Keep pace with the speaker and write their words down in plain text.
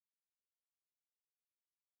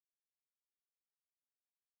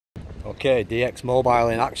Okay, DX Mobile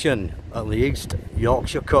in action at the East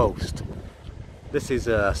Yorkshire coast. This is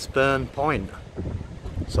Spurn Point,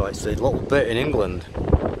 so it's a little bit in England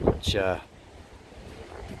which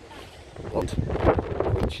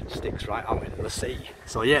sticks right out into the sea.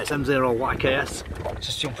 So yeah, it's M0YKS,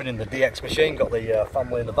 just jumping in the DX machine, got the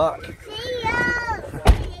family in the back.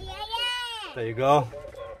 There you go,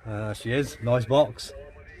 she is, noise box.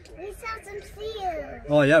 We saw some seals.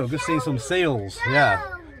 Oh yeah, we've just seen some seals, yeah.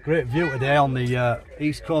 Great view today on the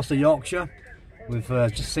east coast of Yorkshire. We've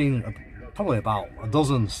just seen probably about a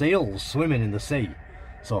dozen seals swimming in the sea.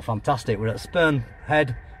 So fantastic. We're at Spurn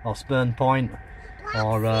Head or Spurn Point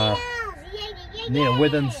or near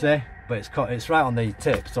Withensea, but it's right on the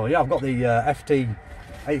tip. So yeah, I've got the FT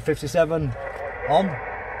 857 on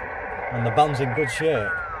and the band's in good shape.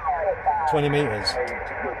 20 metres.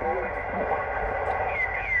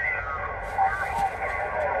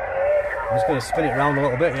 I'm just going to spin it around a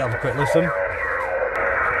little bit, you have a quick listen.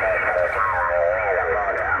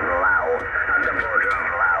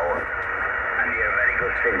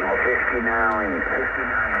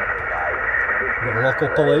 Got the local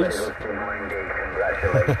police.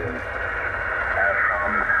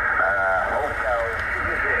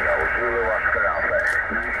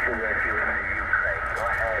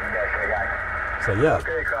 So yeah,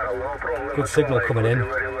 good signal coming in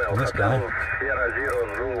on this guy.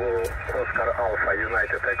 Oscar Alpha,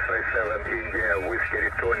 United X-Ray 7, India, Whiskey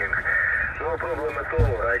returning. No problem at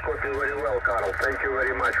all. I caught you very well, Carl. Thank you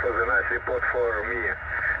very much for the nice report for me.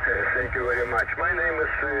 Thank you very much. My name is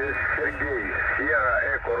Sergey, Sierra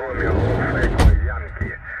Echo Romeo Echo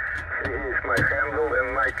Yankee. He is my handle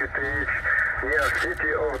and my QTH near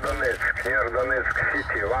city of Donetsk, near Donetsk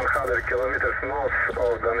city, 100 kilometers north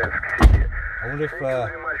of Donetsk city. I wonder if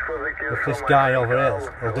this guy over here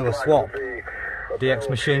will do a swap. DX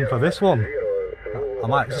machine for this one. I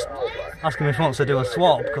might just ask him if he wants to do a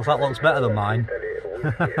swap because that looks better than mine.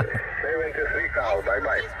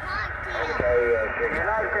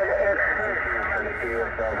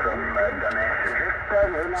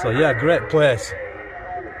 So yeah, great place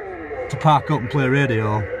to park up and play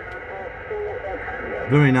radio.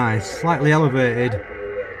 Very nice, slightly elevated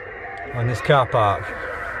on this car park.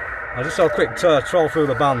 I just saw a quick troll through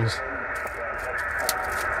the bands.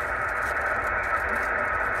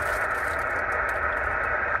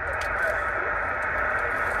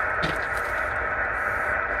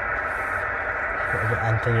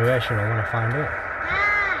 Continuation, I want to find it.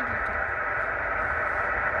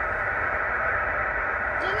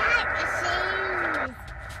 Dad, you like the seals?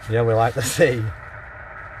 Yeah, we like the sea.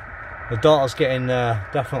 The daughter's getting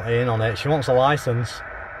definitely in on it. She wants a license.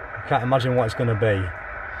 I can't imagine what it's going to be.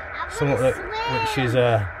 Something which is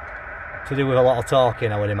to do with a lot of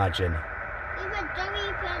talking, I would imagine.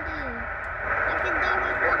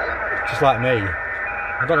 Just like me.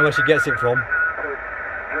 I don't know where she gets it from.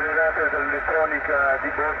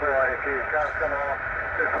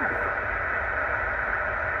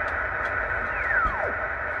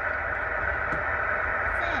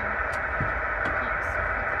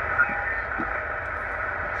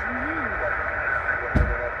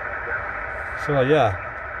 So yeah,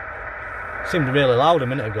 seemed really loud a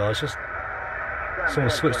minute ago. It's just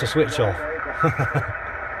someone switched the switch off.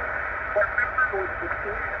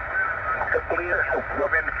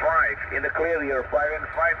 In the clear, you're 5 and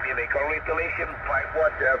 5 relay. Congratulations, 5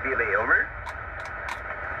 watt relay, over.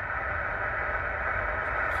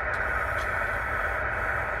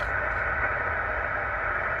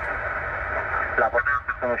 La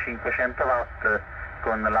potenza sono 500 watt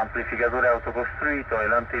con l'amplificatore autocostruito e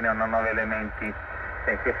l'antenna hanno 9 elementi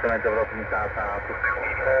e in questo momento avrò puntata a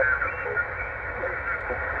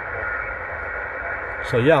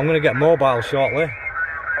So yeah, I'm going to get mobile shortly.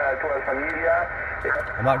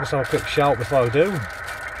 I might just have a quick shout before I do. The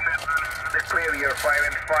clear, you're 5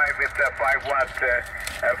 and 5 with 5 watt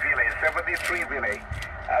relay, 73 relay.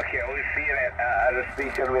 Okay, we see it at a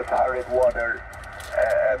station with 100 water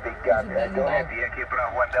big gun. Go ahead, Yankee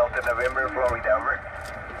Bravo 1 Delta November, Florida, over.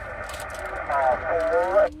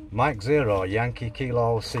 Mike 0, Yankee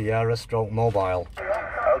Kilo Sierra Stroke Mobile.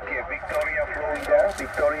 Okay, Victoria,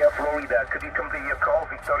 Florida. Could you complete your call,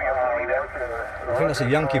 Victoria, Florida? I think that's a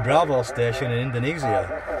Yankee Bravo station in Indonesia.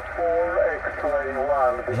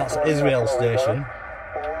 And that's an Israel station.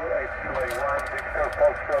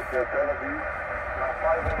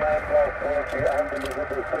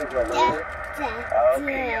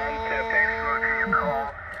 Okay,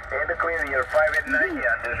 in the clear, you're 5 and 9, yeah,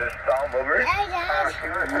 this is Tom, over.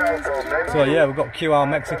 So yeah, we've got QR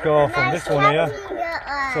Mexico from this one here.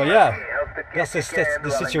 So yeah, that's the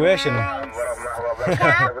situation.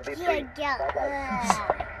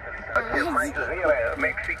 Okay, Mike 0,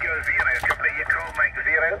 Mexico 0, complete your call, Mike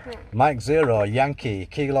 0. Mike 0, Yankee,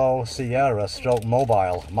 Kilo, Sierra, stroke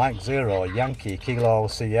mobile. Mike 0, Yankee, Kilo,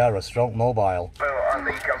 Sierra, stroke mobile. So, on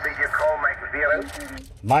the complete your call, Mike 0.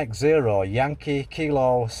 Mike 0, Yankee,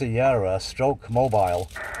 Kilo, Sierra, stroke mobile.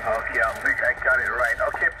 Okay, I think I got it right.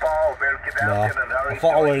 Okay, Paul, we'll get No, out and I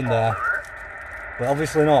thought I were in there, but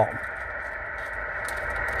obviously not.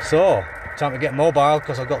 So, time to get mobile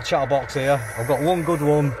because I've got chatterbox here. I've got one good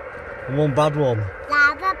one and one bad one.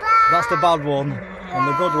 Blah, blah, blah. That's the bad one. And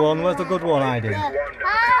the good one, where's the good one hiding?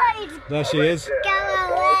 Oh, There she is. go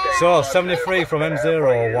away. So, 73 from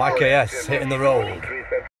M0YKS hitting the road.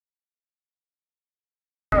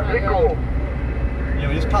 Yeah,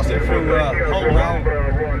 we're just passing through Hull now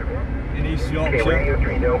in East Yorkshire.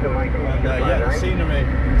 And yeah, the scenery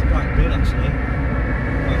is quite good actually.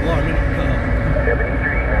 Like Laura Minute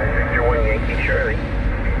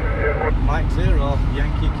Mike 0,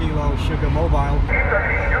 Yankee Kilo Sugar Mobile.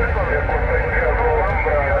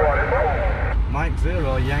 Mike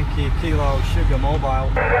 0, Yankee Kilo Sugar Mobile.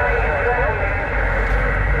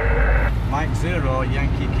 Mike 0,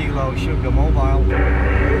 Yankee Kilo Sugar Mobile.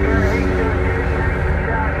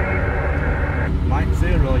 Mike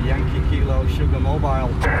 0, Yankee Kilo Sugar Mobile.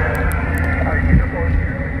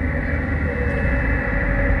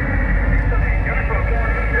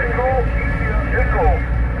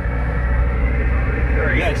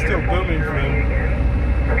 Yeah, it's still booming through.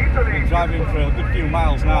 Been driving for a good few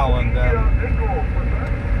miles now and the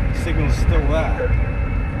signal's still there.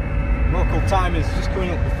 Local time is just coming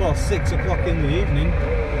up before 6 o'clock in the evening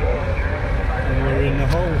and we're in the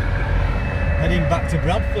Hull heading back to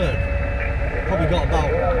Bradford. Probably got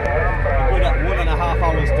about a good 1.5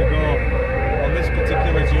 hours to go on this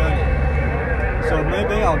particular journey, so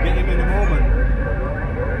maybe I'll get him in a moment.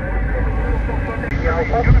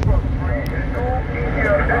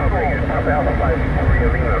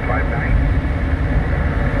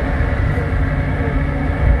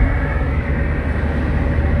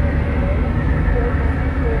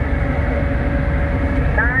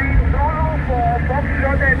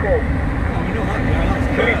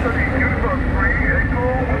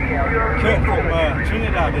 Kurt from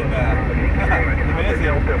Trinidad in there.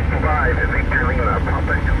 Amazing.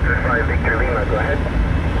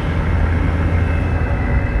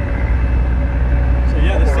 So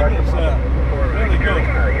yeah, the signal's really good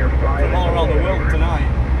from all around the world tonight.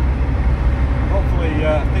 Hopefully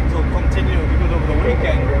things will continue to be good over the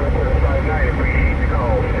weekend.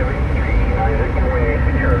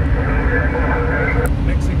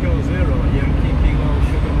 Mexico 0, Yankee Kilo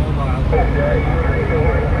Sugar Mobile.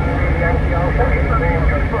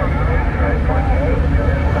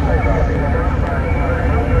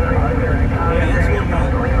 Yeah, that's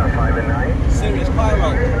one serious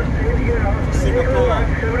pilot to Singapore.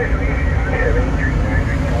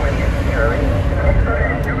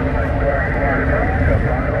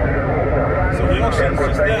 So the ocean's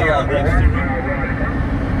just there on the exterior.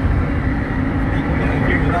 You can get a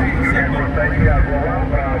view of that in a second.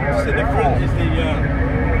 Just in the front is the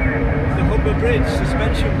Humber Bridge,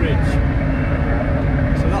 suspension bridge.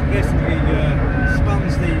 So that basically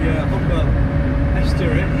spans the Humber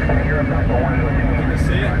estuary. You can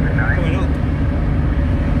see it coming up.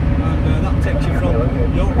 And that takes you from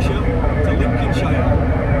Yorkshire to Lincolnshire.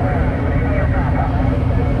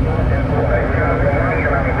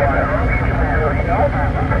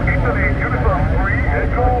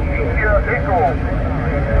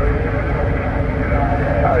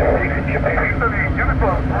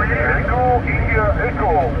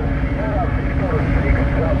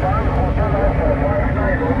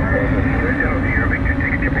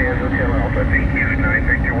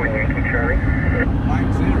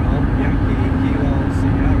 Mike 0, Yankee Kilo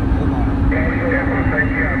Sierra Mobile.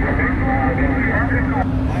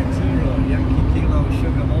 Mike 0, Yankee Kilo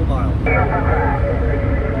Sugar Mobile.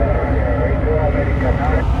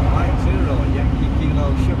 Mike 0, Yankee Kilo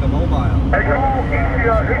Sugar Mobile.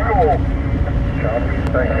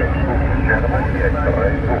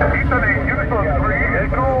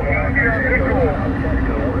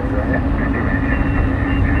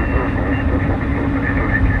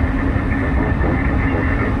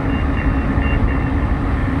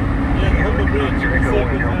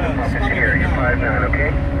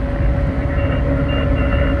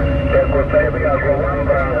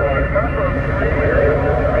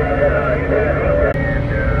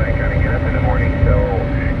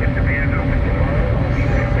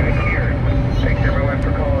 Thanks everyone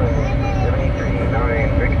for calling.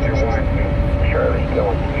 739 Victor 1, Charlie,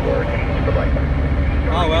 go.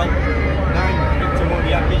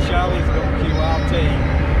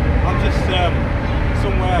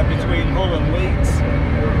 Hull and Leeds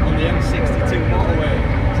on the M6